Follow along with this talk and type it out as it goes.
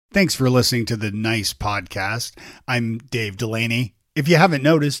Thanks for listening to the Nice Podcast. I'm Dave Delaney. If you haven't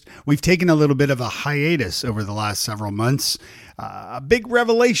noticed, we've taken a little bit of a hiatus over the last several months. A big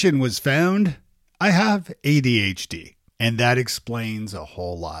revelation was found. I have ADHD, and that explains a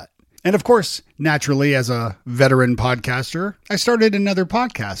whole lot. And of course, naturally, as a veteran podcaster, I started another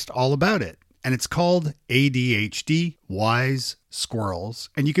podcast all about it. And it's called ADHD Wise Squirrels.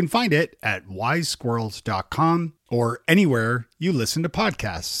 And you can find it at wisesquirrels.com or anywhere you listen to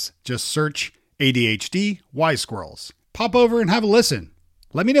podcasts. Just search ADHD Wise Squirrels. Pop over and have a listen.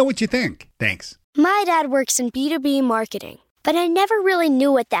 Let me know what you think. Thanks. My dad works in B2B marketing, but I never really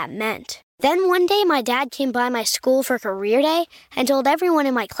knew what that meant. Then one day my dad came by my school for career day and told everyone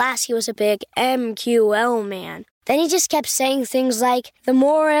in my class he was a big MQL man. Then he just kept saying things like, the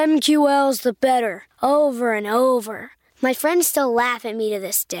more MQLs, the better, over and over. My friends still laugh at me to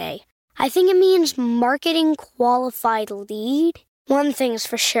this day. I think it means marketing qualified lead. One thing's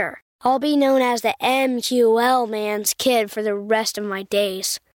for sure. I'll be known as the MQL man's kid for the rest of my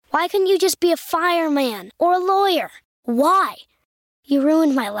days. Why couldn't you just be a fireman or a lawyer? Why? You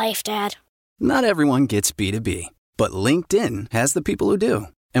ruined my life, Dad. Not everyone gets B2B, but LinkedIn has the people who do.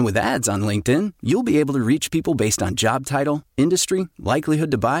 And with ads on LinkedIn, you'll be able to reach people based on job title, industry,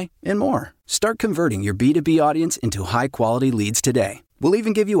 likelihood to buy, and more. Start converting your B2B audience into high-quality leads today. We'll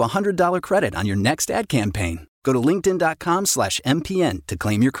even give you a $100 credit on your next ad campaign. Go to linkedin.com/MPN to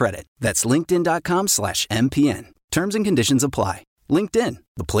claim your credit. That's linkedin.com/MPN. Terms and conditions apply. LinkedIn,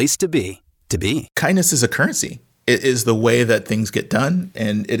 the place to be, to be. Kindness is a currency. It is the way that things get done.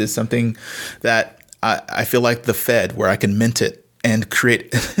 And it is something that I feel like the Fed, where I can mint it and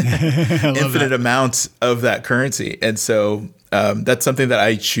create infinite amounts of that currency. And so that's something that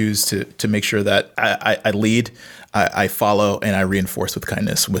I choose to make sure that I lead, I follow, and I reinforce with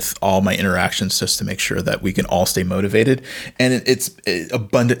kindness with all my interactions, just to make sure that we can all stay motivated. And it's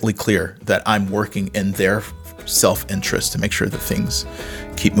abundantly clear that I'm working in their self-interest to make sure that things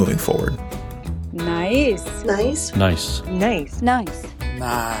keep moving forward. Nice. Nice. Nice. Nice. Nice.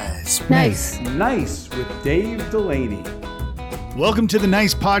 Nice. Nice. Nice with Dave Delaney. Welcome to the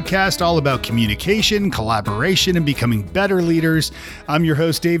Nice Podcast, all about communication, collaboration, and becoming better leaders. I'm your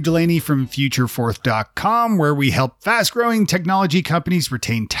host, Dave Delaney from FutureForth.com, where we help fast-growing technology companies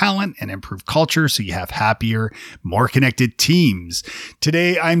retain talent and improve culture so you have happier, more connected teams.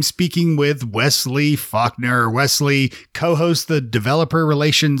 Today, I'm speaking with Wesley Faulkner. Wesley co-hosts the developer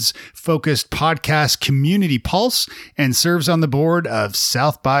relations-focused podcast Community Pulse and serves on the board of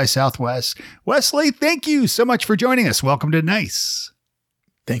South by Southwest. Wesley, thank you so much for joining us. Welcome to Nice.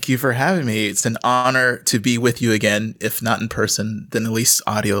 Thank you for having me. It's an honor to be with you again, if not in person, then at least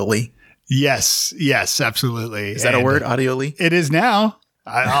audioly. Yes, absolutely. Is that a word, audioly? It is now.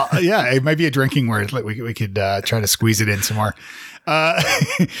 Yeah, it might be a drinking word. We could try to squeeze it in some more.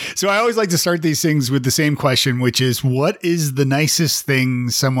 So I always like to start these things with the same question, which is, what is the nicest thing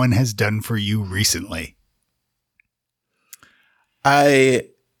someone has done for you recently?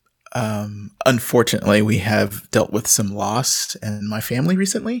 Unfortunately, we have dealt with some loss in my family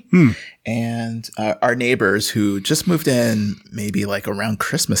recently. And our neighbors who just moved in maybe like around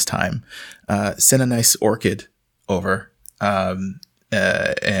Christmas time sent a nice orchid over. And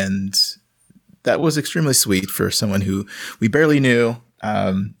that was extremely sweet for someone who we barely knew,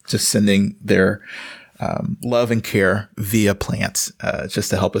 just sending their love and care via plants just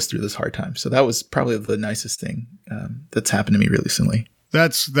to help us through this hard time. So that was probably the nicest thing that's happened to me recently.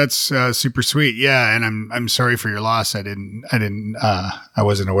 That's super sweet. Yeah. And I'm sorry for your loss. I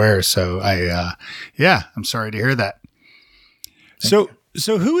wasn't aware. So I'm sorry to hear that. So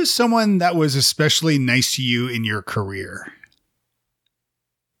who is someone that was especially nice to you in your career?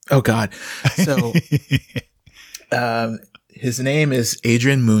 Oh God. So, his name is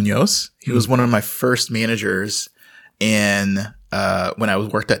Adrian Munoz. He was one of my first managers when I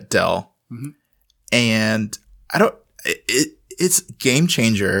worked at Dell. Mm-hmm. And it's game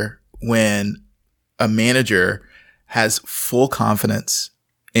changer when a manager has full confidence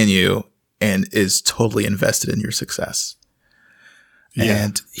in you and is totally invested in your success. Yeah.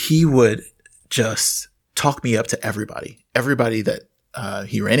 And he would just talk me up to everybody that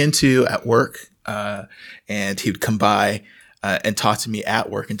he ran into at work. And he would come by and talk to me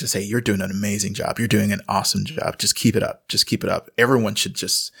at work and just say, you're doing an amazing job. You're doing an awesome job. Just keep it up. Just keep it up. Everyone should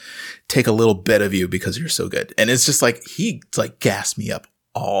just take a little bit of you because you're so good. And it's just like, he gassed me up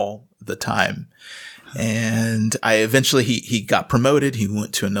all the time. And he got promoted. He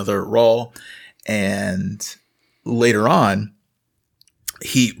went to another role. And later on,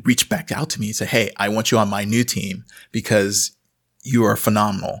 he reached back out to me and said, hey, I want you on my new team because you are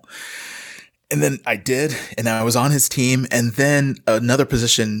phenomenal. And then I did, and I was on his team, and then another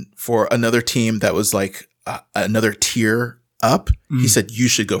position for another team that was like another tier up. He said, you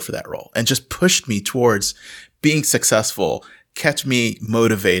should go for that role, and just pushed me towards being successful, kept me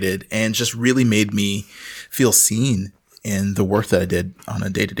motivated, and just really made me feel seen in the work that I did on a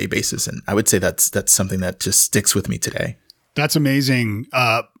day-to-day basis. And I would say that's something that just sticks with me today. That's amazing.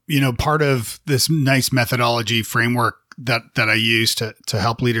 Part of this nice methodology framework that I use to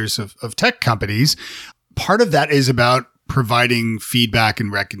help leaders of tech companies, part of that is about providing feedback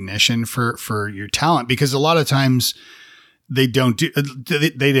and recognition for your talent, because a lot of times they don't do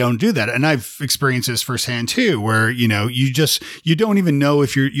that. And I've experienced this firsthand too, where, you don't even know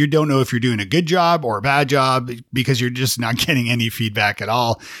if you don't know if you're doing a good job or a bad job, because you're just not getting any feedback at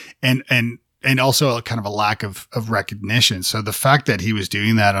all. And also a kind of a lack of recognition. So the fact that he was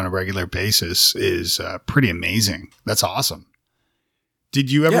doing that on a regular basis is pretty amazing. That's awesome.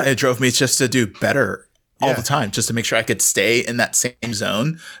 Did you ever? Yeah, it drove me just to do better all the time, just to make sure I could stay in that same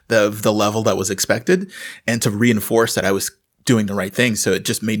zone, the level that was expected, and to reinforce that I was doing the right thing. So it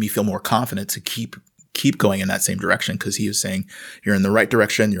just made me feel more confident to keep going in that same direction, because he was saying, you're in the right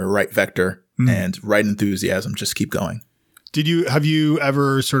direction, you're a right vector, and right enthusiasm, just keep going. Have you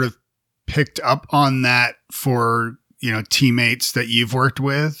ever sort of picked up on that for, teammates that you've worked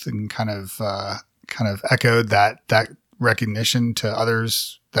with, and kind of echoed that recognition to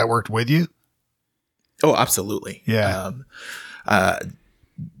others that worked with you? Oh, absolutely. Yeah.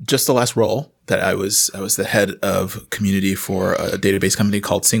 Just the last role that I was the head of community for a database company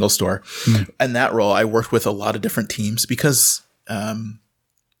called SingleStore. And that role, I worked with a lot of different teams, because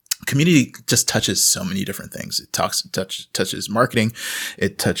community just touches so many different things. It touches marketing.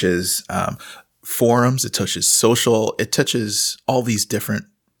 It touches forums. It touches social. It touches all these different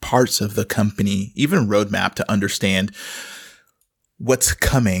parts of the company, even roadmap to understand what's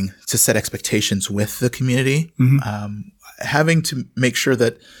coming, to set expectations with the community. Having to make sure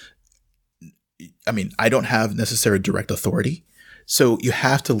that, I don't have necessary direct authority. So you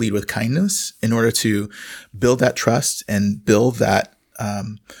have to lead with kindness in order to build that trust and build that,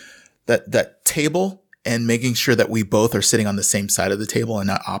 that table, and making sure that we both are sitting on the same side of the table and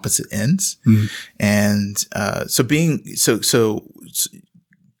not opposite ends. And, so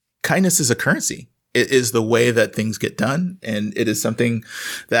kindness is a currency. It is the way that things get done. And it is something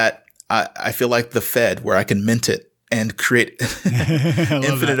that I feel like the Fed, where I can mint it and create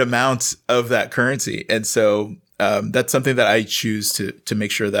infinite amounts of that currency. And so that's something that I choose to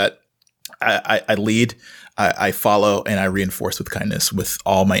make sure that I lead, I follow, and I reinforce with kindness with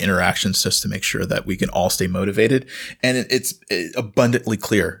all my interactions, just to make sure that we can all stay motivated. And it's abundantly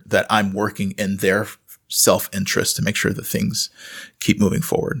clear that I'm working in their self-interest to make sure that things keep moving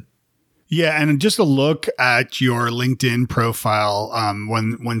forward. Yeah, and just a look at your LinkedIn profile.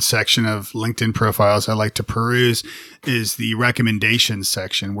 One section of LinkedIn profiles I like to peruse is the recommendations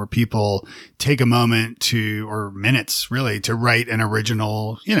section, where people take a moment or minutes really, to write an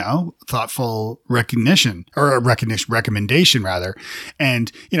original, thoughtful recommendation rather.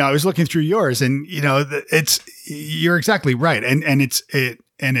 And, I was looking through yours, and, you're exactly right. And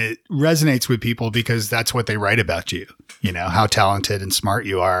it resonates with people, because that's what they write about you, how talented and smart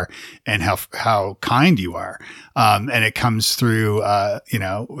you are, and how kind you are. And it comes through,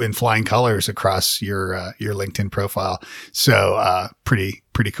 in flying colors across your LinkedIn profile. So, pretty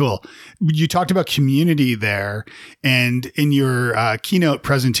cool. You talked about community there, and in your keynote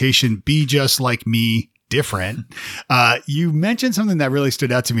presentation, Be Just Like Me, Different. You mentioned something that really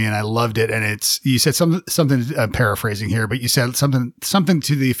stood out to me, and I loved it. And you said something paraphrasing here, but you said something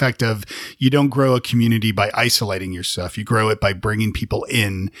to the effect of, you don't grow a community by isolating yourself. You grow it by bringing people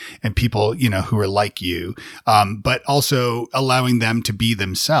in, and people, who are like you, but also allowing them to be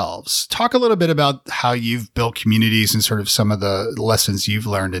themselves. Talk a little bit about how you've built communities and sort of some of the lessons you've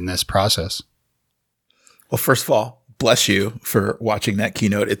learned in this process. Well, first of all, bless you for watching that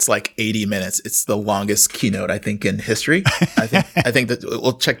keynote. It's like 80 minutes. It's the longest keynote, I think, in history. I think that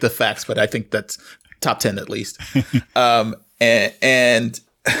we'll check the facts, but I think that's top 10 at least. And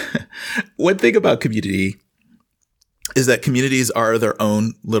one thing about community is that communities are their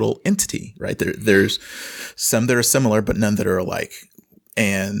own little entity, right? There's some that are similar, but none that are alike.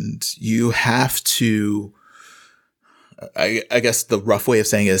 And you have to, I guess the rough way of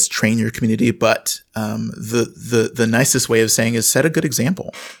saying it is train your community, but the nicest way of saying is set a good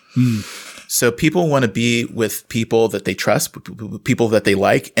example. So people want to be with people that they trust, people that they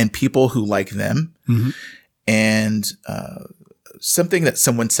like, and people who like them. And something that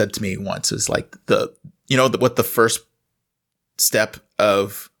someone said to me once is like what the first step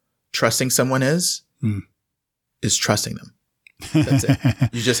of trusting someone is trusting them. That's it.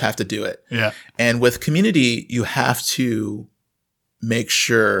 You just have to do it. Yeah. And with community, you have to make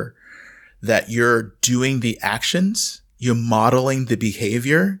sure that you're doing the actions, you're modeling the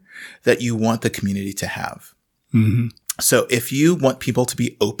behavior that you want the community to have. Mm-hmm. So if you want people to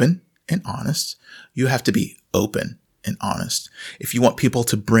be open and honest, you have to be open and honest. If you want people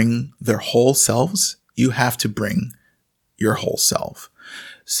to bring their whole selves, you have to bring your whole self.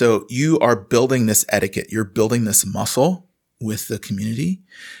 So you are building this etiquette. You're building this muscle with the community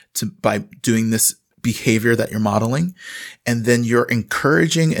by doing this behavior that you're modeling. And then you're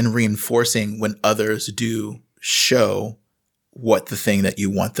encouraging and reinforcing when others do show what the thing that you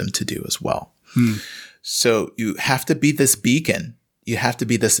want them to do as well. So you have to be this beacon. You have to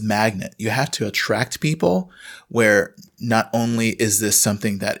be this magnet. You have to attract people where not only is this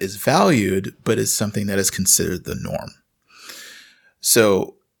something that is valued, but is something that is considered the norm.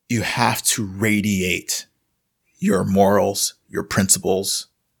 So you have to radiate your morals, your principles,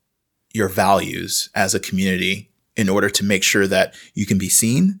 your values as a community in order to make sure that you can be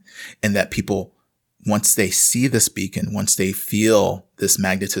seen and that people, once they see this beacon, once they feel this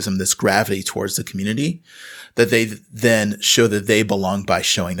magnetism, this gravity towards the community, that they then show that they belong by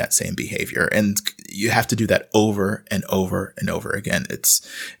showing that same behavior. And you have to do that over and over and over again.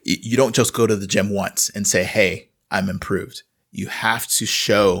 You don't just go to the gym once and say, hey, I'm improved. You have to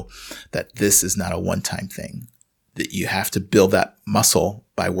show that this is not a one-time thing, that you have to build that muscle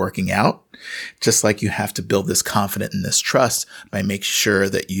by working out, just like you have to build this confidence and this trust by making sure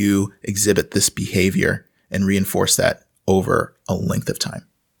that you exhibit this behavior and reinforce that over a length of time.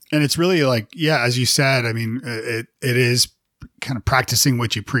 And it's really like, yeah, as you said, I mean, it is kind of practicing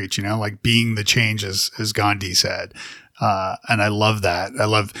what you preach, like being the change, as Gandhi said. And I love that. I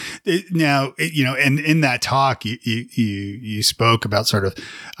love it. Now, and in that talk, you spoke about sort of,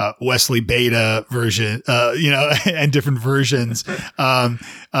 Wesley Beta version, and different versions. And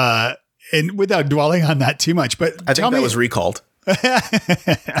without dwelling on that too much, but I think that was recalled.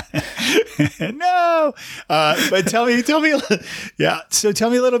 No. But tell me, yeah. So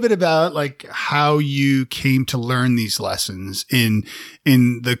tell me a little bit about like how you came to learn these lessons in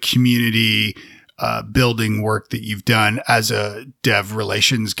the community, building work that you've done as a dev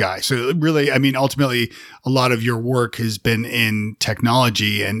relations guy. So really, I mean, ultimately a lot of your work has been in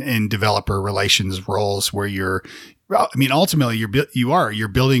technology and in developer relations roles where ultimately you're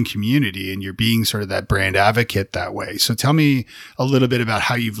building community and you're being sort of that brand advocate that way. So tell me a little bit about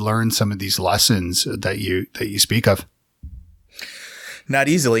how you've learned some of these lessons that you speak of. Not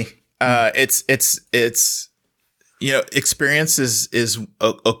easily. It's experience is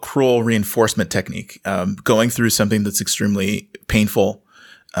a cruel reinforcement technique. Going through something that's extremely painful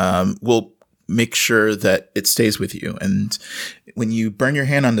will make sure that it stays with you. And when you burn your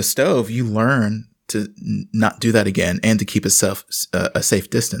hand on the stove, you learn to not do that again and to keep a safe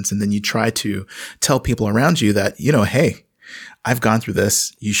distance. And then you try to tell people around you that, hey, I've gone through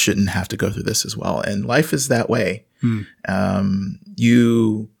this. You shouldn't have to go through this as well. And life is that way. Or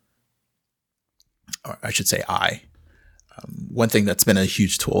I should say one thing that's been a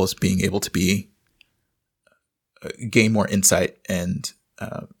huge tool is being able to gain more insight and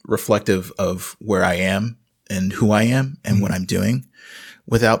reflective of where I am and who I am and what I'm doing.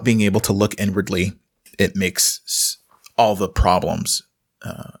 Without being able to look inwardly, it makes all the problems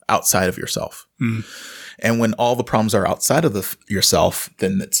outside of yourself. And when all the problems are outside of yourself,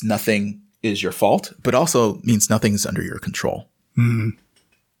 then nothing is your fault, but also means nothing is under your control.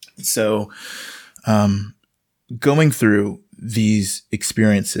 So going through these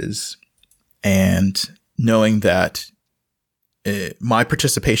experiences and knowing that my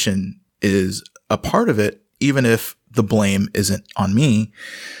participation is a part of it, even if the blame isn't on me,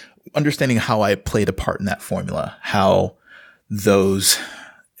 understanding how I played a part in that formula, how those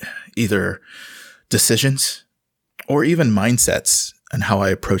either decisions or even mindsets and how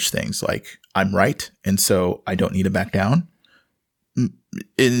I approach things, like I'm right, and so I don't need to back down.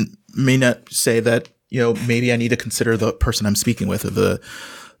 It may not say that, maybe I need to consider the person I'm speaking with or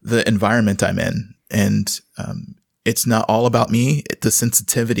the environment I'm in. And it's not all about me. The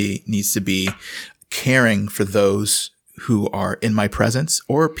sensitivity needs to be caring for those who are in my presence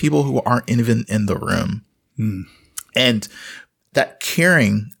or people who aren't even in the room. And that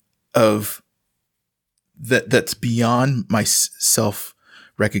caring of that's beyond my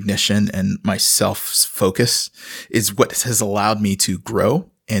self-recognition and my self-focus is what has allowed me to grow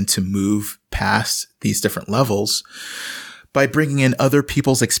and to move past these different levels by bringing in other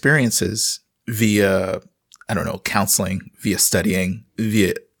people's experiences via, counseling, via studying,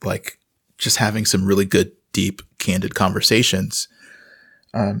 via just having some really good, deep, candid conversations.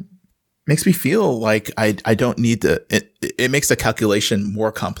 makes me feel like I don't need to, it makes the calculation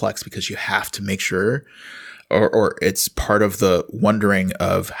more complex because you have to make sure, or it's part of the wondering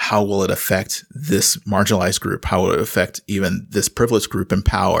of how will it affect this marginalized group? How will it affect even this privileged group in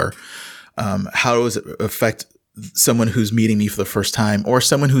power? How does it affect someone who's meeting me for the first time or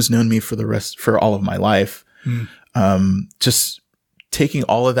someone who's known me for all of my life? Just taking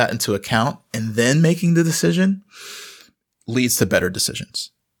all of that into account and then making the decision leads to better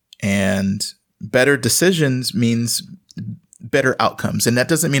decisions. And better decisions means better outcomes. And that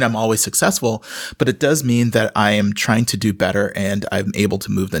doesn't mean I'm always successful, but it does mean that I am trying to do better and I'm able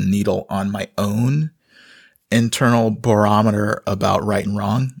to move the needle on my own internal barometer about right and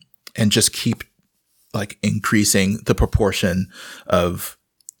wrong and just keep like increasing the proportion of,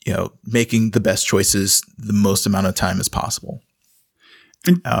 making the best choices the most amount of time as possible.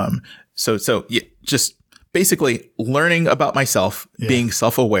 So yeah, just basically learning about myself, being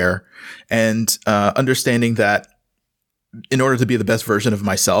self-aware and understanding that in order to be the best version of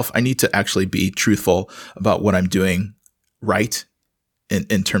myself, I need to actually be truthful about what I'm doing right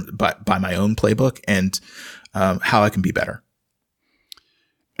in terms by my own playbook and how I can be better.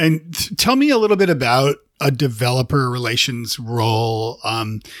 And tell me a little bit about a developer relations role.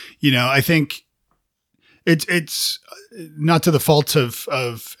 I think it's not to the fault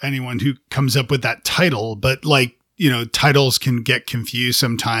of anyone who comes up with that title, but titles can get confused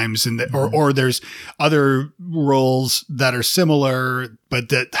sometimes, or there's other roles that are similar but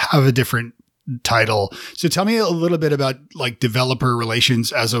that have a different title. So tell me a little bit about like developer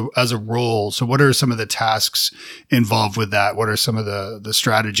relations as a role. So what are some of the tasks involved with that? What are some of the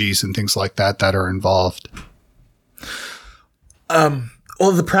strategies and things like that are involved?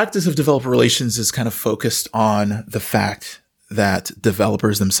 Well, the practice of developer relations is kind of focused on the fact that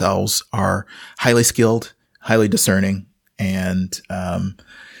developers themselves are highly skilled, highly discerning, and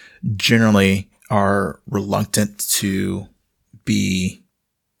generally are reluctant to be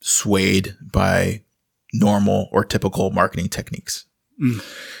swayed by normal or typical marketing techniques.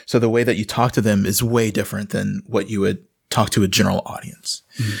 So the way that you talk to them is way different than what you would talk to a general audience.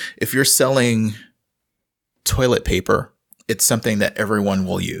 If you're selling toilet paper, it's something that everyone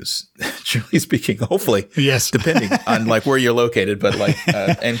will use, generally speaking, hopefully. Yes. Depending on like where you're located, but like,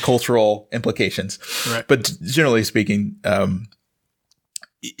 and cultural implications. Right. But generally speaking,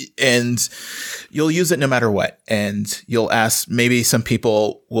 and you'll use it no matter what. And you'll ask, maybe some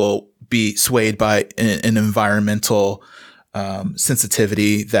people will be swayed by an environmental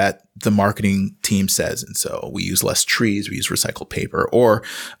sensitivity that the marketing team says. And so we use less trees, we use recycled paper, or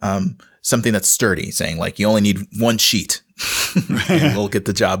something that's sturdy, saying like you only need one sheet and we'll get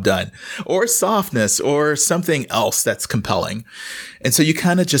the job done, or softness, or something else that's compelling. And so you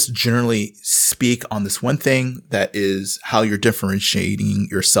kind of just generally speak on this one thing that is how you're differentiating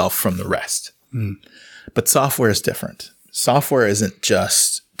yourself from the rest. But software is different. Software isn't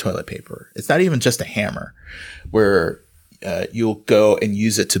just toilet paper. It's not even just a hammer where you'll go and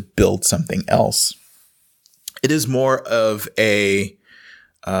use it to build something else. It is more of a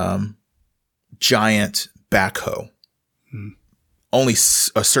giant backhoe. Only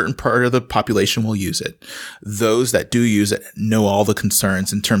a certain part of the population will use it. Those that do use it know all the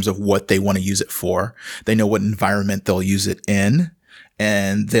concerns in terms of what they want to use it for. They know what environment they'll use it in,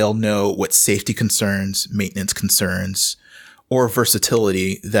 and they'll know what safety concerns, maintenance concerns, or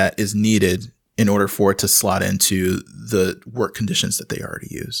versatility that is needed in order for it to slot into the work conditions that they already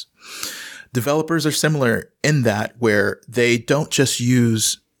use. Developers are similar in that where they don't just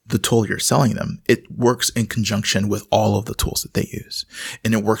use the tool you're selling them. It works in conjunction with all of the tools that they use.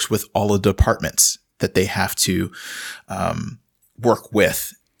 And it works with all of the departments that they have to work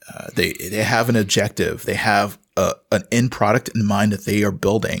with. They have an objective. They have an end product in mind that they are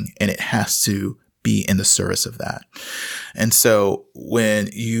building, and it has to be in the service of that. And so when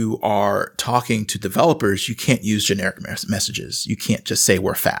you are talking to developers, you can't use generic messages. You can't just say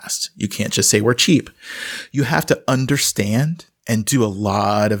we're fast. You can't just say we're cheap. You have to understand and do a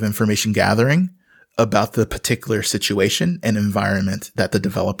lot of information gathering about the particular situation and environment that the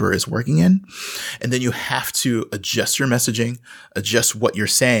developer is working in. And then you have to adjust your messaging, adjust what you're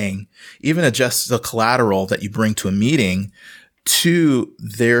saying, even adjust the collateral that you bring to a meeting to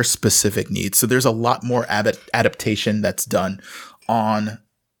their specific needs. So there's a lot more adaptation that's done on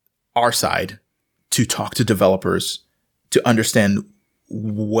our side to talk to developers to understand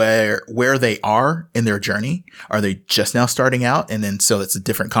where they are in their journey. Are they just now starting out? And then so it's a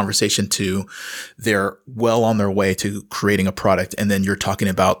different conversation to they're well on their way to creating a product. And then you're talking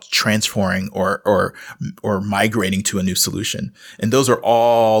about transferring or migrating to a new solution. And those are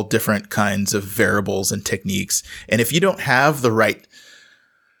all different kinds of variables and techniques. And if you don't have the right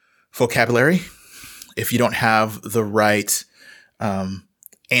vocabulary, if you don't have the right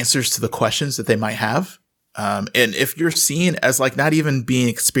answers to the questions that they might have, and if you're seen as like not even being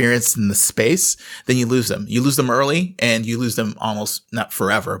experienced in the space, then you lose them. You lose them early, and you lose them almost not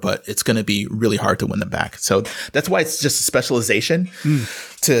forever, but it's going to be really hard to win them back. So that's why it's just a specialization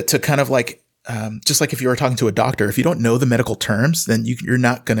to kind of like, just like if you were talking to a doctor, if you don't know the medical terms, then you're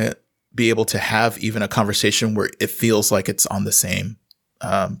not going to be able to have even a conversation where it feels like it's on the same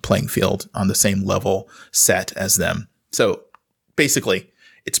playing field, on the same level set as them. So basically,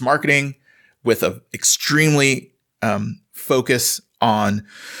 it's marketing with an extremely focus on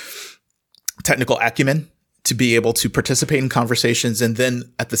technical acumen to be able to participate in conversations, and then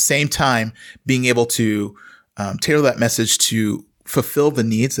at the same time being able to tailor that message to fulfill the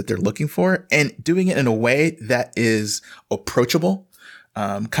needs that they're looking for, and doing it in a way that is approachable.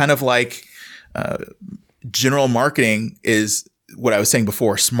 Kind of like general marketing is what I was saying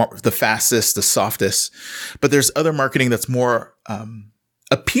before, smart, the fastest, the softest, but there's other marketing that's more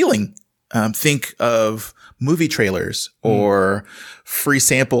appealing. Think of movie trailers or free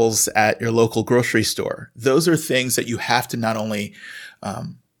samples at your local grocery store. Those are things that you have to not only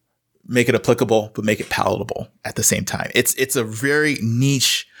make it applicable, but make it palatable at the same time. It's a very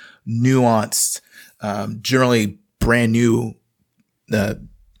niche, nuanced, generally brand new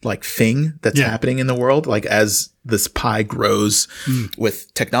like thing that's happening in the world. Like as this pie grows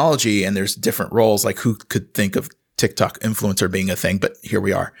with technology, and there's different roles, like who could think of TikTok influencer being a thing, but here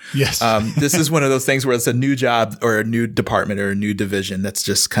we are. Yes. This is one of those things where it's a new job or a new department or a new division that's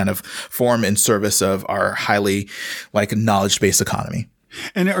just kind of formed in service of our highly like knowledge-based economy.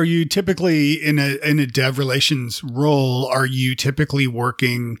 And are you typically in a dev relations role, are you typically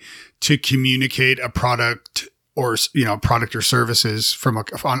working to communicate a product or, product or services from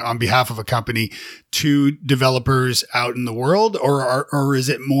on behalf of a company to developers out in the world? Or is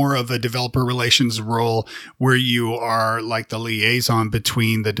it more of a developer relations role where you are like the liaison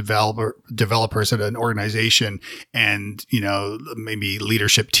between the developers at an organization and, maybe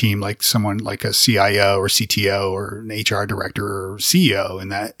leadership team, like someone like a CIO or CTO or an HR director or CEO in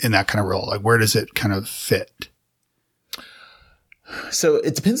that kind of role? Like, where does it kind of fit? So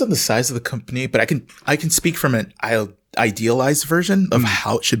it depends on the size of the company, but I can speak from an idealized version of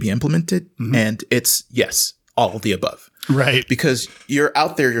how it should be implemented. And it's yes, all of the above. Right. Because you're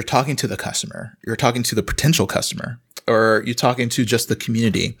out there, you're talking to the customer, you're talking to the potential customer, or you're talking to just the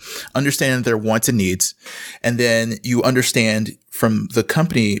community, understand their wants and needs. And then you understand from the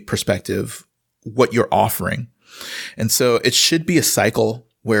company perspective what you're offering. And so it should be a cycle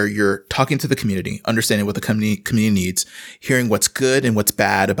where you're talking to the community, understanding what the community needs, hearing what's good and what's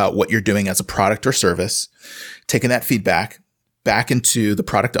bad about what you're doing as a product or service, taking that feedback back into the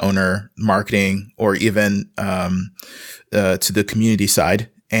product owner, marketing, or even to the community side,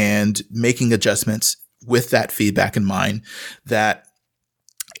 and making adjustments with that feedback in mind that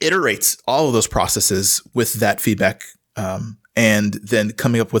iterates all of those processes with that feedback, and then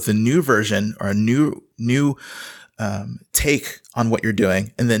coming up with a new version or a new take on what you're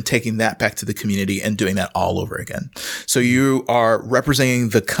doing, and then taking that back to the community and doing that all over again. So you are representing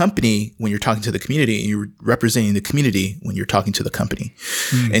the company when you're talking to the community, and you're representing the community when you're talking to the company.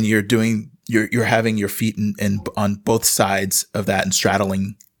 And you're having your feet in on both sides of that, and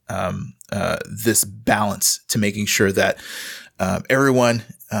straddling this balance to making sure that everyone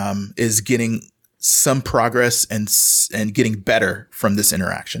is getting some progress and getting better from this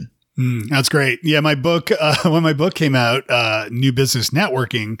interaction. That's great. Yeah, my book, when my book came out, New Business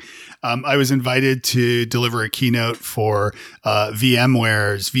Networking, I was invited to deliver a keynote for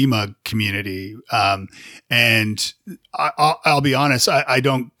VMware's vMUG community. And I'll be honest, I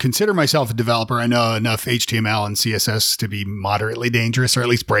don't consider myself a developer. I know enough HTML and CSS to be moderately dangerous, or at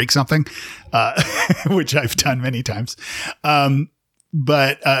least break something, which I've done many times.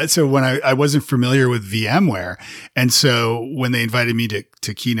 But so when I wasn't familiar with VMware, and so when they invited me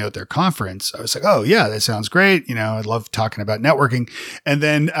to keynote their conference, I was like, oh yeah, that sounds great. I love talking about networking. And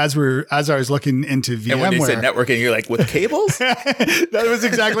then as I was looking into VMware, and when you said networking, you're like, with cables? That was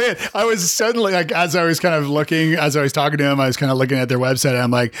exactly it. I was suddenly like, as I was talking to him, I was kind of looking at their website, and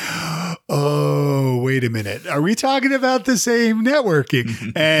I'm like, oh, wait a minute, are we talking about the same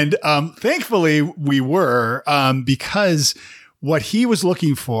networking? And thankfully we were, because what he was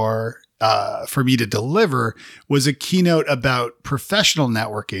looking for me to deliver was a keynote about professional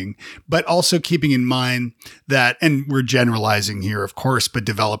networking, but also keeping in mind that, and we're generalizing here, of course, but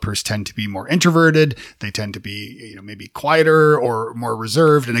developers tend to be more introverted. They tend to be, maybe quieter or more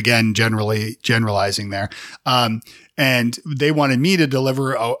reserved. And again, generally generalizing there. And they wanted me to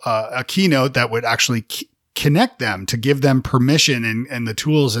deliver a keynote that would actually connect them, to give them permission and the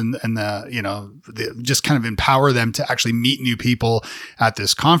tools and the, you know, just kind of empower them to actually meet new people at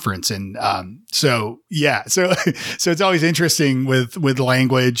this conference. And, so it's always interesting with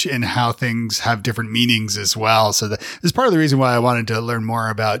language and how things have different meanings as well. So this is part of the reason why I wanted to learn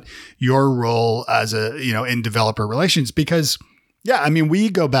more about your role as in developer relations, because I mean, we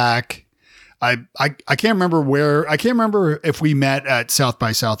go back, I can't remember if we met at South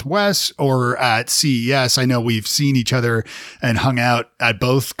by Southwest or at CES. I know we've seen each other and hung out at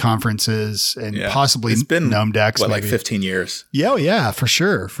both conferences and possibly it's been Gnome Decks. like 15 years. Yeah, for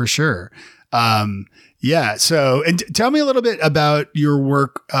sure. So, and tell me a little bit about your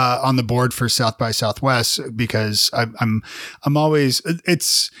work on the board for South by Southwest, because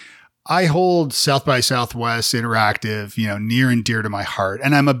I hold South by Southwest Interactive, near and dear to my heart,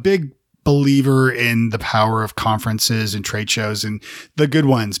 and I'm a big believer in the power of conferences and trade shows, and the good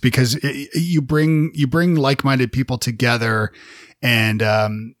ones, because you bring like-minded people together. And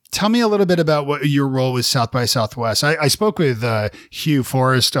tell me a little bit about what your role with South by Southwest. I spoke with Hugh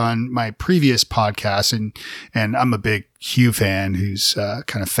Forrest on my previous podcast, and I'm a big Hugh fan who's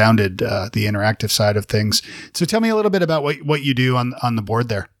kind of founded the interactive side of things. So tell me a little bit about what you do on the board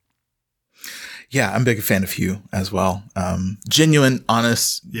there. Yeah, I'm a big fan of Hugh as well. Genuine,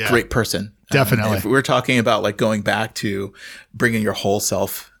 honest, great person. Definitely. If we're talking about like going back to bringing your whole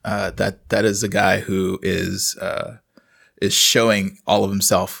self, that is a guy who is showing all of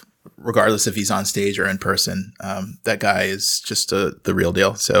himself, regardless if he's on stage or in person. That guy is just the real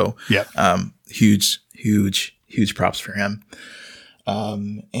deal. So huge props for him.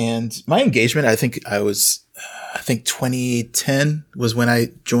 And my engagement, I think 2010 was when I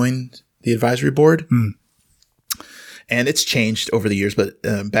joined the advisory board. And it's changed over the years, but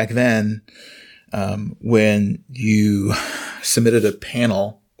back then, when you submitted a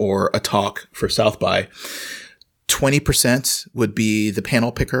panel or a talk for South by, 20% would be the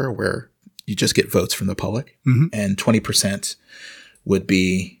panel picker, where you just get votes from the public, and 20% would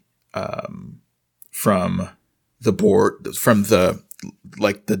be from the board, from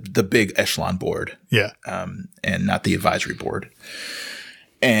the big echelon board, and not the advisory board.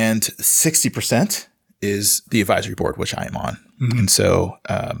 And 60% is the advisory board, which I am on. And so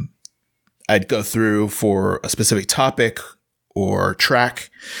I'd go through for a specific topic or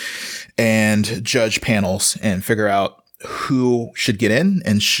track and judge panels and figure out who should get in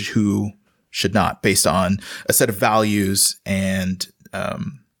and who should not, based on a set of values and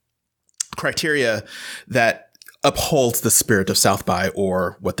criteria that upholds the spirit of South by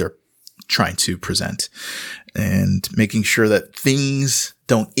or what they're trying to present, and making sure that things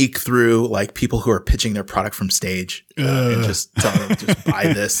don't eke through like people who are pitching their product from stage and just telling them just buy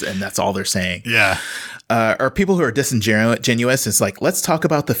this and that's all they're saying. Or people who are disingenuous. It's like, let's talk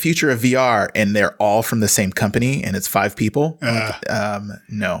about the future of VR, and they're all from the same company and it's 5 people.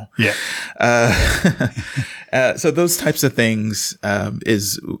 No. So those types of things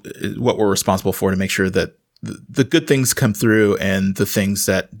is what we're responsible for, to make sure that the good things come through and the things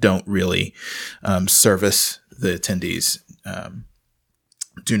that don't really service the attendees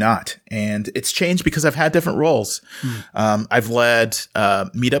do not. And it's changed because I've had different roles. I've led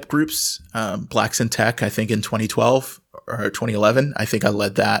meetup groups, Blacks in Tech, I think in 2012 or 2011. I think I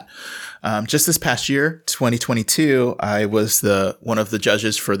led that. Just this past year, 2022, I was one of the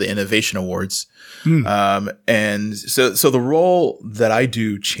judges for the Innovation Awards. And so the role that I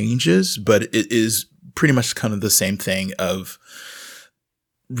do changes, but it is pretty much kind of the same thing of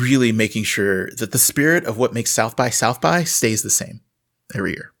really making sure that the spirit of what makes South by stays the same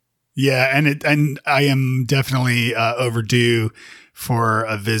every year. Yeah. And I am definitely overdue for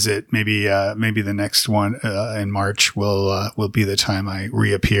a visit. Maybe the next one in March will be the time I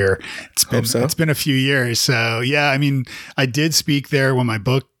reappear. It's been a few years. So yeah, I mean, I did speak there when my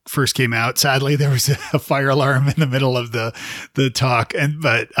book first came out. Sadly, there was a fire alarm in the middle of the talk, and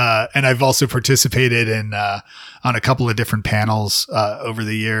I've also participated in on a couple of different panels over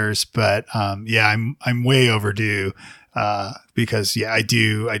the years. But I'm way overdue because I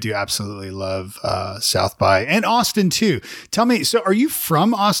do absolutely love South by and Austin too. Tell me, so are you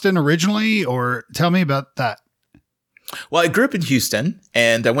from Austin originally, or tell me about that? Well, I grew up in Houston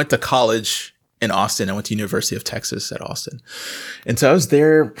and I went to college in Austin. I went to University of Texas at Austin. And so I was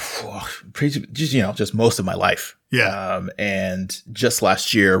there just most of my life. And just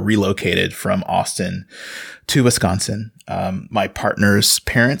last year relocated from Austin to Wisconsin. My partner's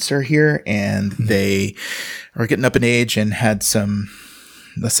parents are here, and they are getting up in age and had some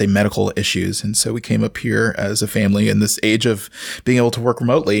let's say, medical issues. And so we came up here as a family in this age of being able to work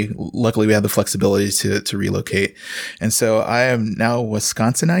remotely. Luckily, we had the flexibility to relocate. And so I am now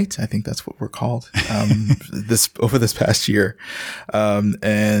Wisconsinite. I think that's what we're called, over this past year.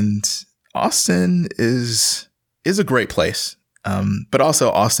 And Austin is a great place. But also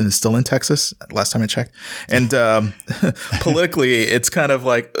Austin is still in Texas, last time I checked. And politically, it's kind of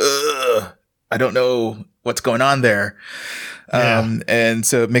like, I don't know what's going on there. And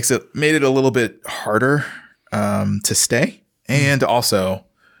so it made it a little bit harder to stay. And also,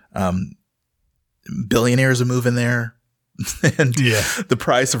 billionaires are moving there. And the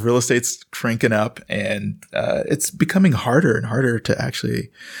price of real estate's cranking up, and it's becoming harder and harder to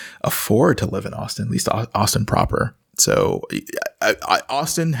actually afford to live in Austin, at least Austin proper. So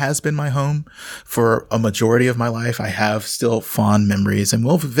Austin has been my home for a majority of my life. I have still fond memories, and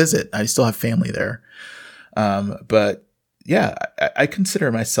we'll visit. I still have family there. But yeah, I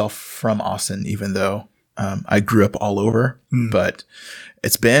consider myself from Austin, even though I grew up all over. But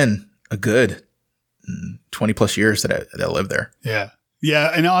it's been a good 20 plus years that I lived there. Yeah.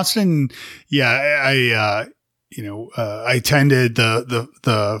 And Austin, I attended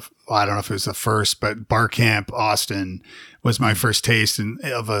the I don't know if it was the first, but Bar Camp Austin was my first taste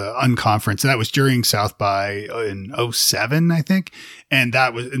of a unconference. That was during South by in 2007, I think. And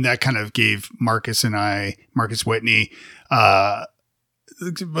that kind of gave Marcus Whitney, but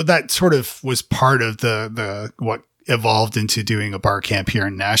that sort of was part of the what evolved into doing a bar camp here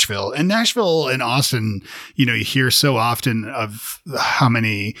in Nashville. And Nashville and Austin, you hear so often of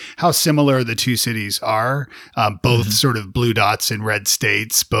how similar the two cities are, both sort of blue dots in red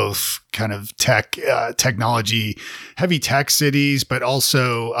states, both kind of technology, heavy tech cities, but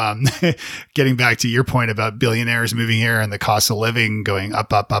also getting back to your point about billionaires moving here and the cost of living going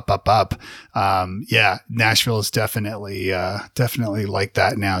up. Nashville is definitely like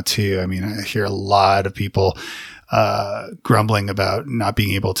that now too. I mean, I hear a lot of people grumbling about not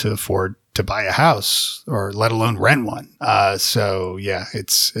being able to afford to buy a house or let alone rent one. So yeah,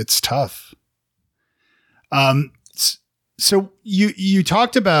 it's tough. So you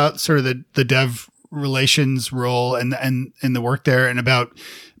talked about sort of the dev relations role and the work there and about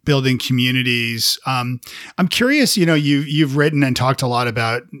building communities. I'm curious, you've written and talked a lot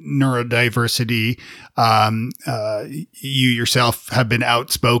about neurodiversity. You yourself have been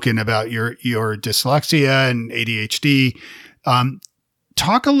outspoken about your dyslexia and ADHD.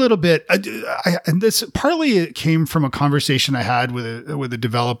 Talk a little bit, and this partly it came from a conversation I had with a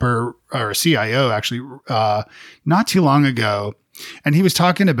developer or a CIO actually, not too long ago. And he was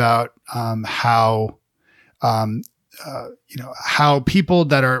talking about, how people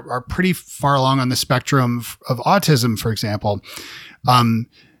that are pretty far along on the spectrum of autism, for example,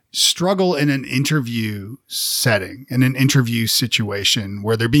 struggle in an interview setting, in an interview situation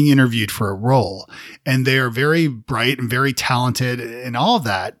where they're being interviewed for a role, and they are very bright and very talented and all of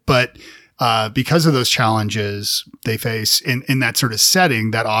that. But because of those challenges they face in that sort of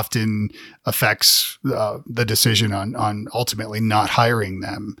setting, that often affects the decision on ultimately not hiring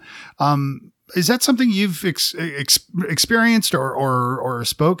them. Is that something you've experienced or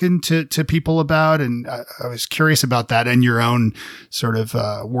spoken to people about? And I was curious about that and your own sort of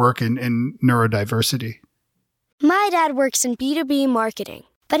work in neurodiversity. My dad works in B2B marketing,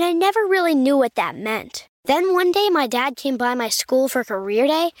 but I never really knew what that meant. Then one day my dad came by my school for career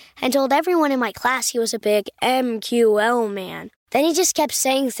day and told everyone in my class he was a big MQL man. Then he just kept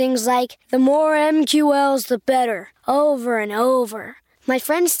saying things like, "The more MQLs, the better," over and over. My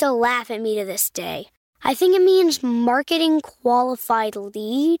friends still laugh at me to this day. I think it means marketing qualified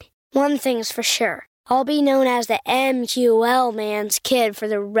lead. One thing's for sure. I'll be known as the MQL man's kid for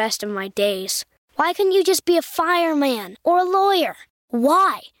the rest of my days. Why couldn't you just be a fireman or a lawyer?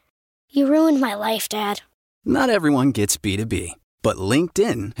 Why? You ruined my life, Dad. Not everyone gets B2B, but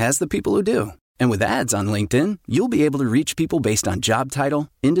LinkedIn has the people who do. And with ads on LinkedIn, you'll be able to reach people based on job title,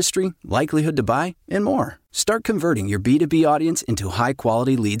 industry, likelihood to buy, and more. Start converting your B2B audience into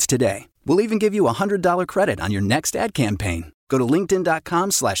high-quality leads today. We'll even give you a $100 credit on your next ad campaign. Go to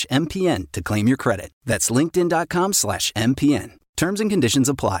linkedin.com/MPN to claim your credit. That's linkedin.com/MPN. Terms and conditions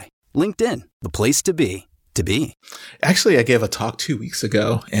apply. LinkedIn, the place to be. Actually, I gave a talk 2 weeks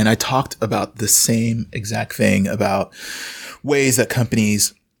ago, and I talked about the same exact thing about ways that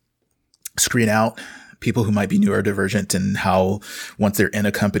companies screen out people who might be neurodivergent and how once they're in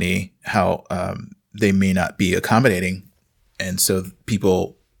a company, how they may not be accommodating. And so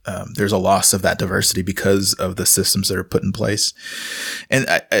people, there's a loss of that diversity because of the systems that are put in place. And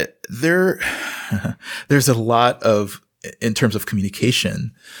there's a lot of in terms of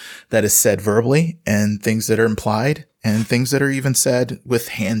communication that is said verbally, and things that are implied, and things that are even said with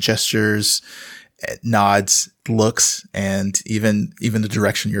hand gestures, nods, looks, and even the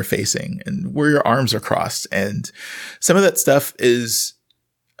direction you're facing and where your arms are crossed. And some of that stuff is,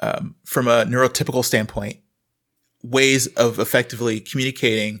 from a neurotypical standpoint, ways of effectively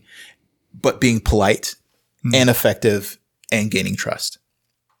communicating, but being polite and effective and gaining trust.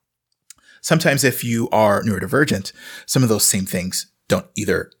 Sometimes if you are neurodivergent, some of those same things don't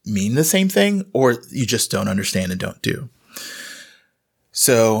either mean the same thing, or you just don't understand and don't do.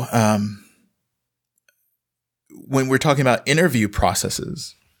 So, when we're talking about interview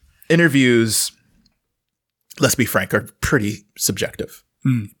processes, interviews, let's be frank, are pretty subjective.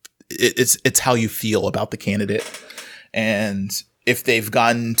 It's how you feel about the candidate. And if they've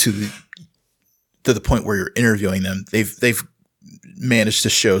gotten to the point where you're interviewing them, they've managed to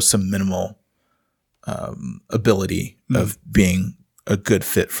show some minimal ability of being a good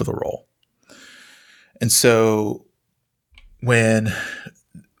fit for the role. And so when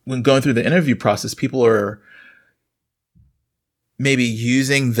going through the interview process, people are maybe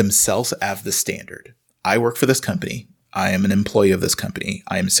using themselves as the standard. I work for this company. I am an employee of this company.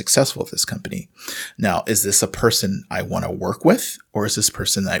 I am successful at this company. Now, is this a person I want to work with, or is this a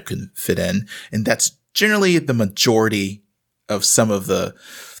person that I can fit in? And that's generally the majority of some of the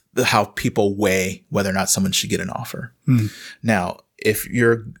how people weigh whether or not someone should get an offer. Now, if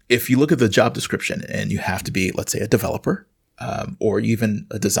you look at the job description and you have to be, let's say, a developer, or even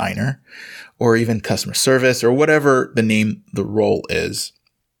a designer, or even customer service, or whatever the role is,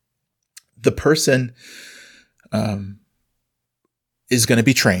 the person is going to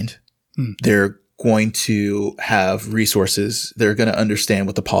be trained. They're going to have resources. They're going to understand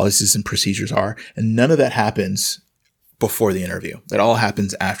what the policies and procedures are. And none of that happens before the interview. It all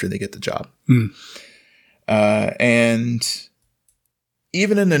happens after they get the job. And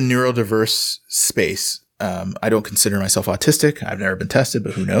even in a neurodiverse space, I don't consider myself autistic. I've never been tested,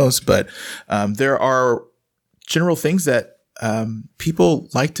 but who knows? But there are general things that people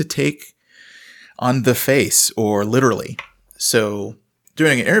like to take on the face or literally. So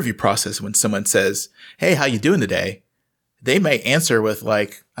during an interview process, when someone says, "Hey, how you doing today?" they may answer with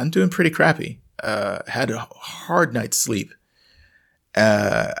like, "I'm doing pretty crappy. Had a hard night's sleep.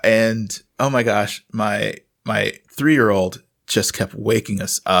 And oh my gosh, my 3-year-old just kept waking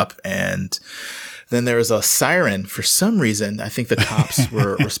us up." And then there was a siren for some reason. I think the cops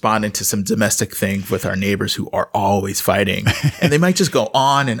were responding to some domestic thing with our neighbors who are always fighting. And they might just go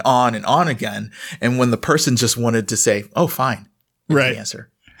on and on and on again. And when the person just wanted to say, "Oh, fine," right, the answer.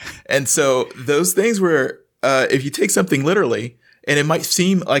 And so those things where if you take something literally, and it might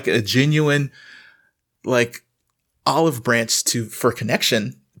seem like a genuine, like olive branch for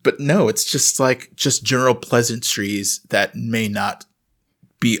connection, but no, it's just general pleasantries that may not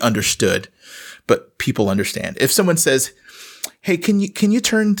be understood, but people understand. If someone says, "Hey, can you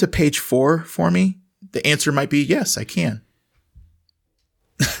turn to page 4 for me?" the answer might be, "Yes, I can."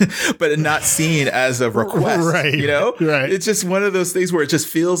 But not seen as a request, right? Right. It's just one of those things where it just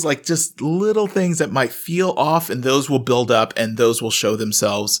feels like just little things that might feel off, and those will build up, and those will show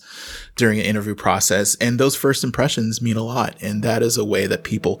themselves during an interview process. And those first impressions mean a lot. And that is a way that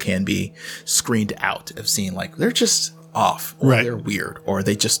people can be screened out of seeing like they're just off, or they're weird, or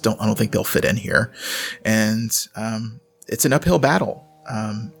they just I don't think they'll fit in here. And it's an uphill battle,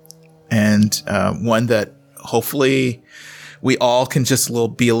 and one that hopefully we all can just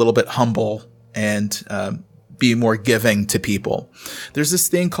be a little bit humble and be more giving to people. There's this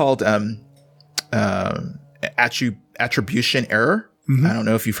thing called attribution error. I don't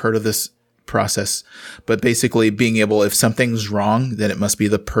know if you've heard of this process, but basically being able, if something's wrong, then it must be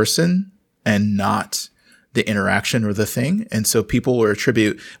the person and not the interaction or the thing. And so people will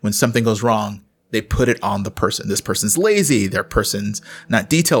attribute when something goes wrong, they put it on the person. This person's lazy. Their person's not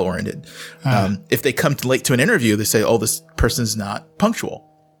detail oriented. If they come late to an interview, they say, "Oh, this person's not punctual."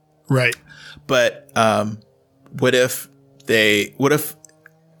 Right. But what if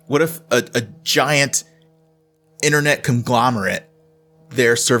a giant internet conglomerate,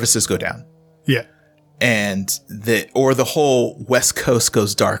 their services go down? Yeah. And the whole West Coast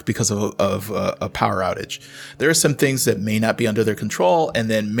goes dark because of a power outage. There are some things that may not be under their control, and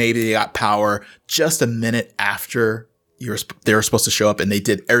then maybe they got power just a minute after they were supposed to show up, and they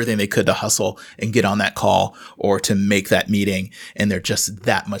did everything they could to hustle and get on that call or to make that meeting, and they're just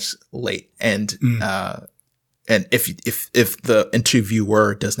that much late. And if the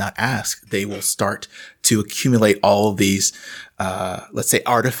interviewer does not ask, they will start to accumulate all of these, let's say,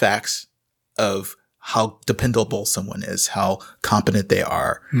 artifacts of how dependable someone is, how competent they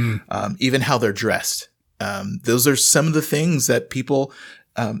are, even how they're dressed. Those are some of the things that people,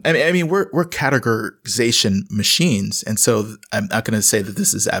 I mean, we're categorization machines. And so I'm not going to say that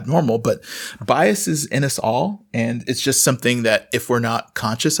this is abnormal, but bias is in us all. And it's just something that if we're not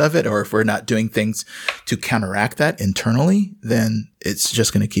conscious of it, or if we're not doing things to counteract that internally, then it's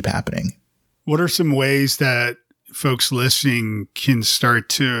just going to keep happening. What are some ways that folks listening can start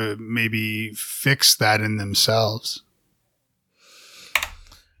to maybe fix that in themselves?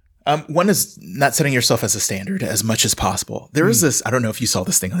 One is not setting yourself as a standard as much as possible. There is this, I don't know if you saw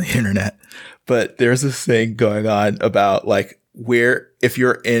this thing on the internet, but there's this thing going on about like where if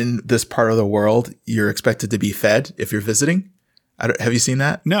you're in this part of the world, you're expected to be fed if you're visiting. Have you seen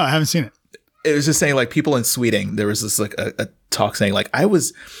that? No, I haven't seen it. It was just saying like people in Sweden, there was this like a talk saying like I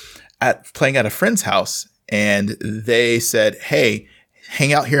was playing at a friend's house and they said, hey,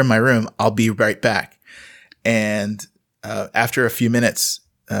 hang out here in my room. I'll be right back. And after a few minutes,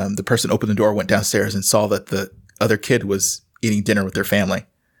 the person opened the door, went downstairs, and saw that the other kid was eating dinner with their family.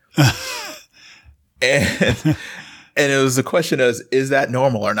 and it was the question is that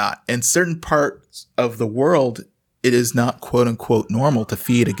normal or not? In certain parts of the world, it is not quote unquote normal to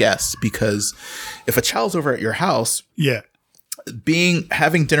feed a guest, because if a child's over at your house,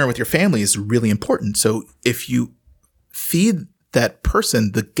 having dinner with your family is really important. So if you feed that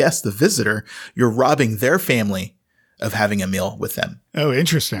person, the guest, the visitor, you're robbing their family of having a meal with them. Oh,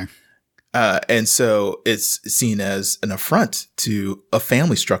 interesting. And so it's seen as an affront to a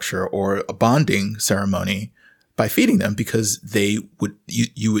family structure or a bonding ceremony by feeding them, because they would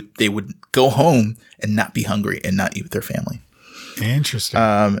go home and not be hungry and not eat with their family. Interesting.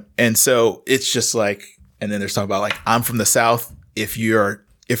 And so it's just like, and then there's talking about like, I'm from the South. If you're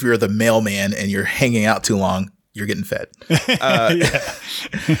the mailman and you're hanging out too long, you're getting fed.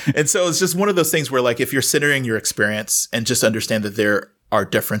 And so it's just one of those things where like, if you're centering your experience and just understand that there are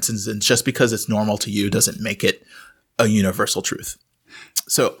differences, and just because it's normal to you doesn't make it a universal truth.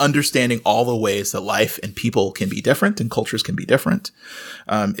 So understanding all the ways that life and people can be different and cultures can be different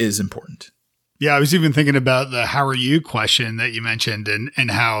is important. Yeah, I was even thinking about the "how are you" question that you mentioned,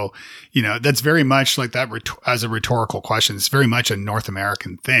 and how, you know, that's very much like that as a rhetorical question. It's very much a North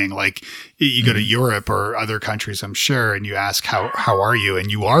American thing. Like you go to Europe or other countries, I'm sure, and you ask how are you,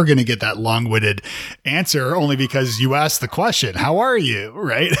 and you are going to get that long-winded answer only because you asked the question, "How are you?"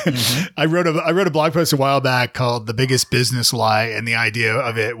 Right? Mm-hmm. I wrote a blog post a while back called "The Biggest Business Lie," and the idea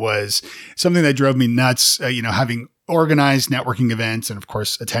of it was something that drove me nuts. Having organized networking events and of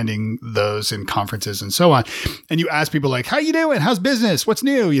course attending those in conferences and so on. And you ask people like, how you doing? How's business? What's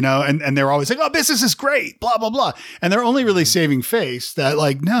new? And they're always like, oh, business is great, blah, blah, blah. And they're only really saving face that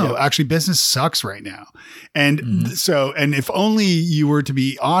like, no, actually business sucks right now. And so, and if only you were to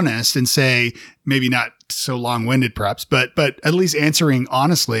be honest and say, maybe not so long-winded perhaps, but at least answering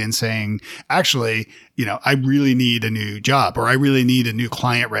honestly and saying, actually, I really need a new job, or I really need a new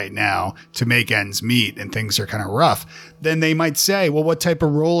client right now to make ends meet and things are kind of rough. Then they might say, well, what type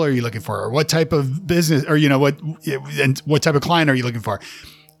of role are you looking for? Or what type of business, or, what type of client are you looking for?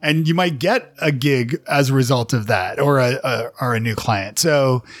 And you might get a gig as a result of that, or a new client.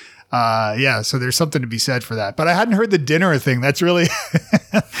 So, so there's something to be said for that. But I hadn't heard the dinner thing. That's really,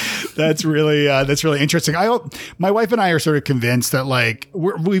 that's really interesting. My wife and I are sort of convinced that like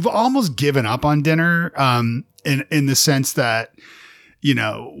we've almost given up on dinner, in the sense that, we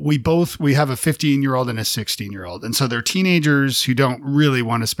have a 15-year-old and a 16-year-old. And so they're teenagers who don't really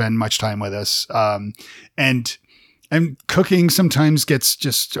want to spend much time with us. And cooking sometimes gets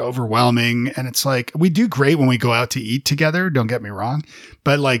just overwhelming. And it's like, we do great when we go out to eat together. Don't get me wrong.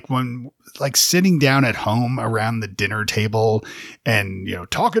 But like when sitting down at home around the dinner table and,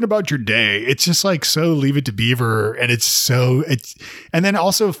 talking about your day, it's just like, so Leave It to Beaver. And and then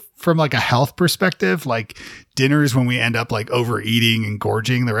also from like a health perspective, like dinners, when we end up like overeating and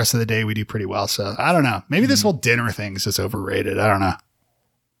gorging the rest of the day, we do pretty well. So I don't know. Maybe this whole dinner thing is just overrated. I don't know.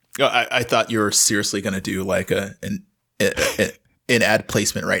 I thought you were seriously going to do like an ad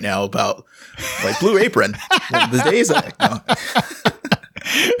placement right now about like Blue Apron. The days that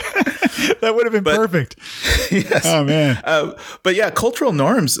would have been perfect. Yes. Oh man. But yeah, cultural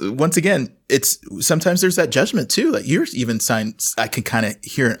norms. Once again, it's sometimes there's that judgment too. Like you're even I can kind of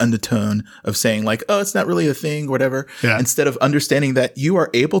hear an undertone of saying like, oh, it's not really a thing, or whatever. Yeah. Instead of understanding that you are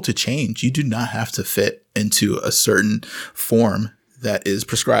able to change. You do not have to fit into a certain form that is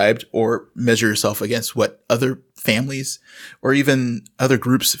prescribed, or measure yourself against what other families or even other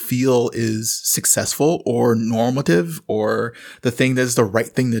groups feel is successful or normative, or the thing that is the right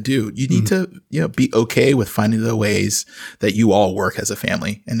thing to do. You need to, be okay with finding the ways that you all work as a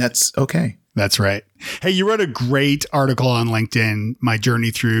family, and that's okay. That's right. Hey, you wrote a great article on LinkedIn, My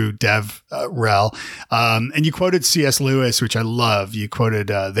Journey Through DevRel, and you quoted C.S. Lewis, which I love. You quoted,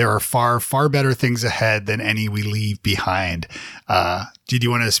 there are far, far better things ahead than any we leave behind. Did you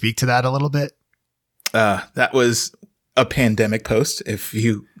want to speak to that a little bit? That was a pandemic post. If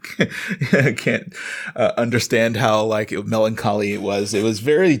you can't understand how like melancholy it was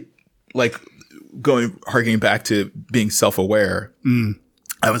very like harkening back to being self-aware.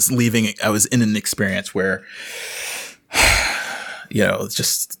 I was in an experience where,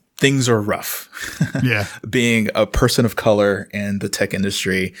 just things are rough. Yeah. Being a person of color in the tech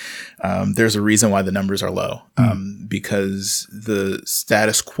industry, there's a reason why the numbers are low, because the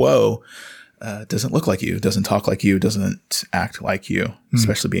status quo doesn't look like you, doesn't talk like you, doesn't act like you,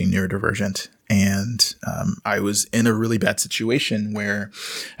 especially being neurodivergent. And I was in a really bad situation where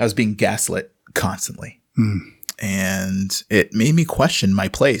I was being gaslit constantly. And it made me question my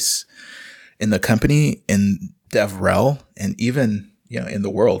place in the company, in DevRel, and even, in the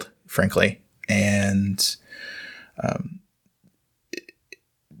world, frankly. And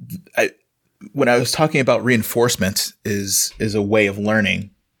when I was talking about reinforcement is a way of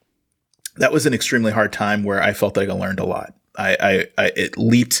learning, that was an extremely hard time where I felt like I learned a lot. It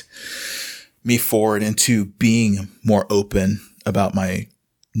leaped me forward into being more open about my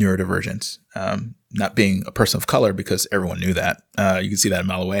neurodivergence. Not being a person of color, because everyone knew that. You can see that a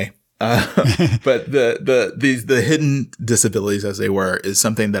mile away. But the hidden disabilities, as they were, is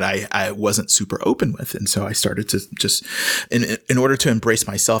something that I wasn't super open with. And so I started to just, in order to embrace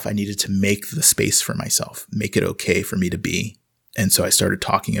myself, I needed to make the space for myself, make it okay for me to be. And so I started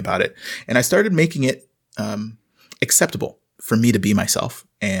talking about it, and I started making it acceptable for me to be myself,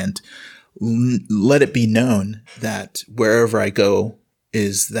 and let it be known that wherever I go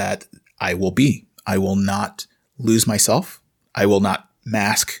is that I will be. I will not lose myself. I will not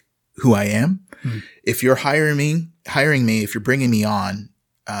mask who I am. If you're hiring me, if you're bringing me on,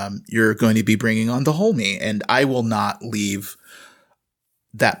 you're going to be bringing on the whole me, and I will not leave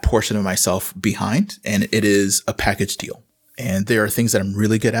that portion of myself behind. And it is a package deal. And there are things that I'm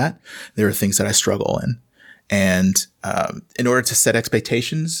really good at. There are things that I struggle in. And in order to set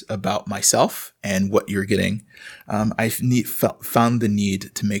expectations about myself and what you're getting, I've found the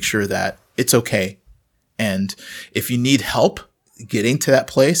need to make sure that it's okay. And if you need help getting to that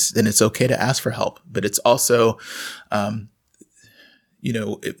place, then it's okay to ask for help. But it's also, they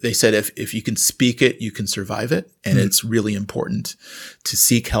said if you can speak it, you can survive it. And it's really important to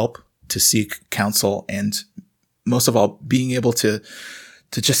seek help, to seek counsel, and most of all, being able to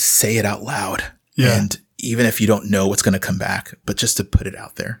just say it out loud. Yeah. And even if you don't know what's going to come back, but just to put it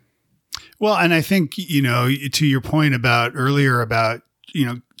out there. Well, and I think, to your point earlier about,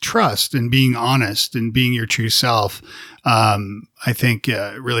 trust and being honest and being your true self, I think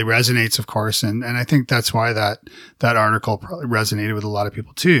really resonates, of course. And I think that's why that article probably resonated with a lot of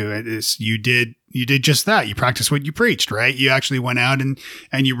people too. It is, you did just that. You practiced what you preached, right? You actually went out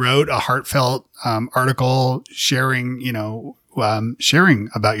and you wrote a heartfelt article sharing, sharing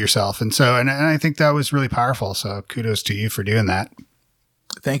about yourself. And so, and I think that was really powerful. So kudos to you for doing that.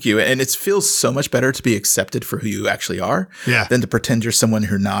 Thank you. And it feels so much better to be accepted for who you actually are than to pretend you're someone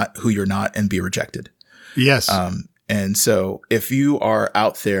who you're not and be rejected. Yes. And so if you are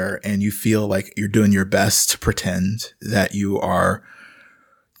out there and you feel like you're doing your best to pretend that you are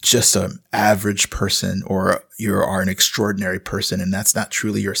just an average person or you are an extraordinary person and that's not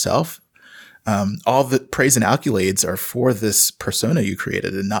truly yourself, all the praise and accolades are for this persona you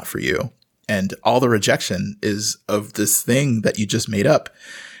created and not for you. And all the rejection is of this thing that you just made up.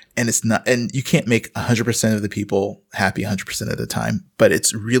 And it's not, and you can't make 100% of the people happy 100% of the time, but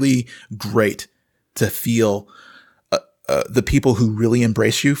it's really great to feel the people who really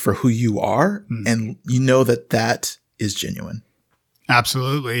embrace you for who you are. And that is genuine.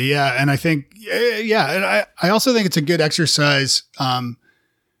 Absolutely. Yeah. And I think, and I also think it's a good exercise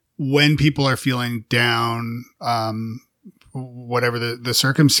when people are feeling down, whatever the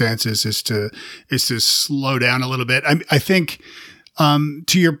circumstances, is to slow down a little bit. I think, I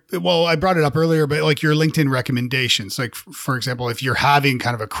brought it up earlier, but like your LinkedIn recommendations, like for example, if you're having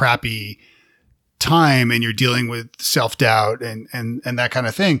kind of a crappy time and you're dealing with self-doubt and that kind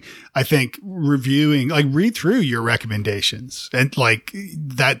of thing, I think read through your recommendations, and like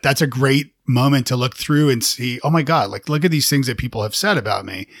that's a great moment to look through and see, oh my God, like look at these things that people have said about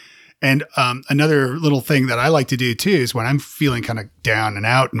me. And another little thing that I like to do too is when I'm feeling kind of down and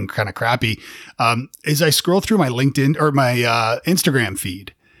out and kind of crappy, is I scroll through my LinkedIn or my Instagram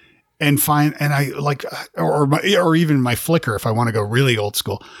feed. and find, and I like, or even my Flickr, if I want to go really old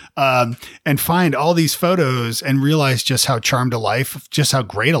school, and find all these photos and realize just how charmed a life, just how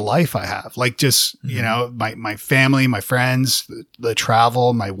great a life I have. Like just, you know, my family, my friends, the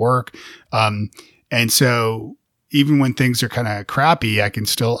travel, my work. And so even when things are kind of crappy, I can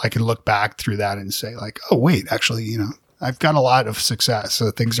look back through that and say like, oh wait, actually, you know, I've got a lot of success.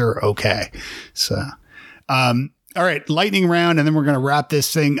 So things are okay. So, all right, lightning round, and then we're going to wrap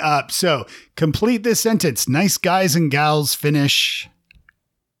this thing up. So complete this sentence. Nice guys and gals finish.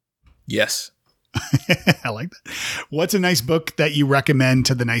 Yes. I like that. What's a nice book that you recommend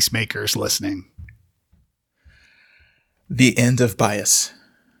to the nice makers listening? The End of Bias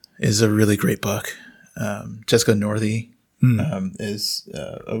is a really great book. Jessica Northey is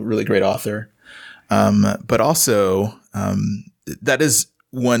a really great author. But also, that is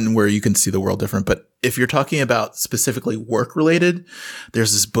one where you can see the world different. But if you're talking about specifically work related,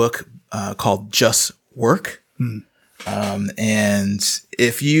 there's this book called Just Work. And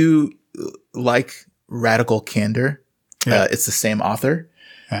if you like radical candor, it's the same author.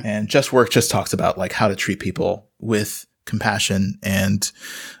 And Just Work just talks about like how to treat people with compassion and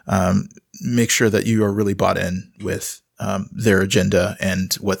make sure that you are really bought in with their agenda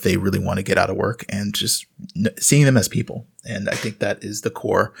and what they really want to get out of work, and just seeing them as people. And I think that is the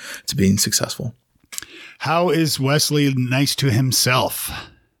core to being successful. How is Wesley nice to himself?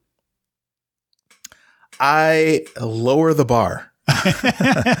 I lower the bar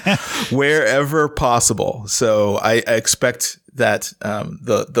wherever possible. So I expect that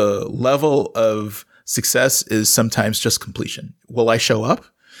the level of success is sometimes just completion. Will I show up?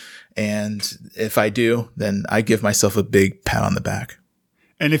 And if I do, then I give myself a big pat on the back.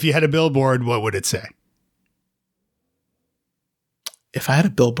 And if you had a billboard, what would it say? If I had a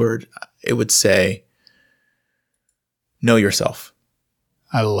billboard, it would say, know yourself.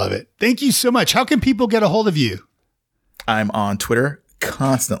 I love it. Thank you so much. How can people get a hold of you? I'm on Twitter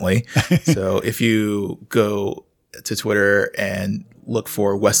constantly. So if you go to Twitter and look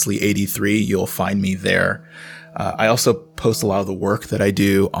for Wesley83, you'll find me there. I also post a lot of the work that I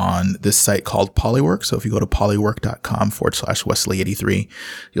do on this site called Polywork. So if you go to polywork.com/Wesley83,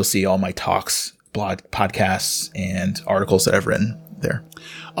 you'll see all my talks, podcasts, and articles that I've written there.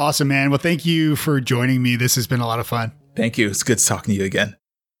 Awesome, man. Well, thank you for joining me. This has been a lot of fun. Thank you. It's good talking to you again.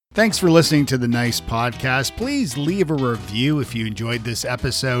 Thanks for listening to the Nice Podcast. Please leave a review if you enjoyed this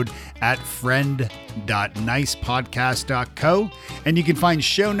episode at friend.nicepodcast.co. And you can find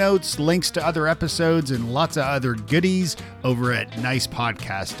show notes, links to other episodes, and lots of other goodies over at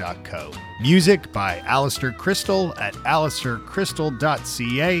nicepodcast.co. Music by Alistair Crystal at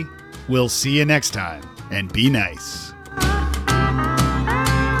alistaircrystal.ca. We'll see you next time, and be nice.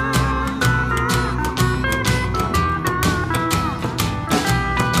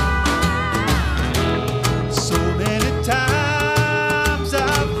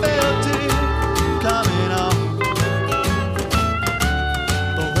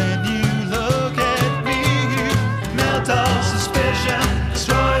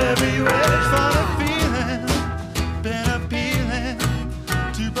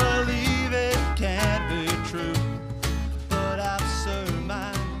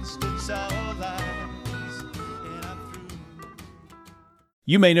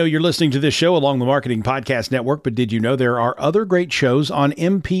 You may know you're listening to this show along the Marketing Podcast Network, but did you know there are other great shows on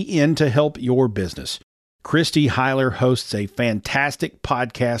MPN to help your business? Christy Heiler hosts a fantastic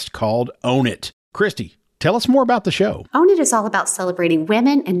podcast called Own It. Christy, tell us more about the show. Own It is all about celebrating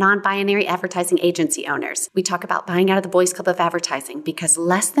women and non-binary advertising agency owners. We talk about buying out of the Boys Club of Advertising because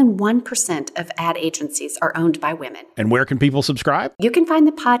less than 1% of ad agencies are owned by women. And where can people subscribe? You can find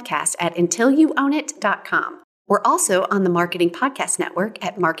the podcast at untilyouownit.com. We're also on the Marketing Podcast Network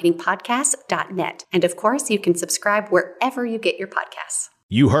at marketingpodcast.net. And of course, you can subscribe wherever you get your podcasts.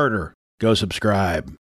 You heard her. Go subscribe.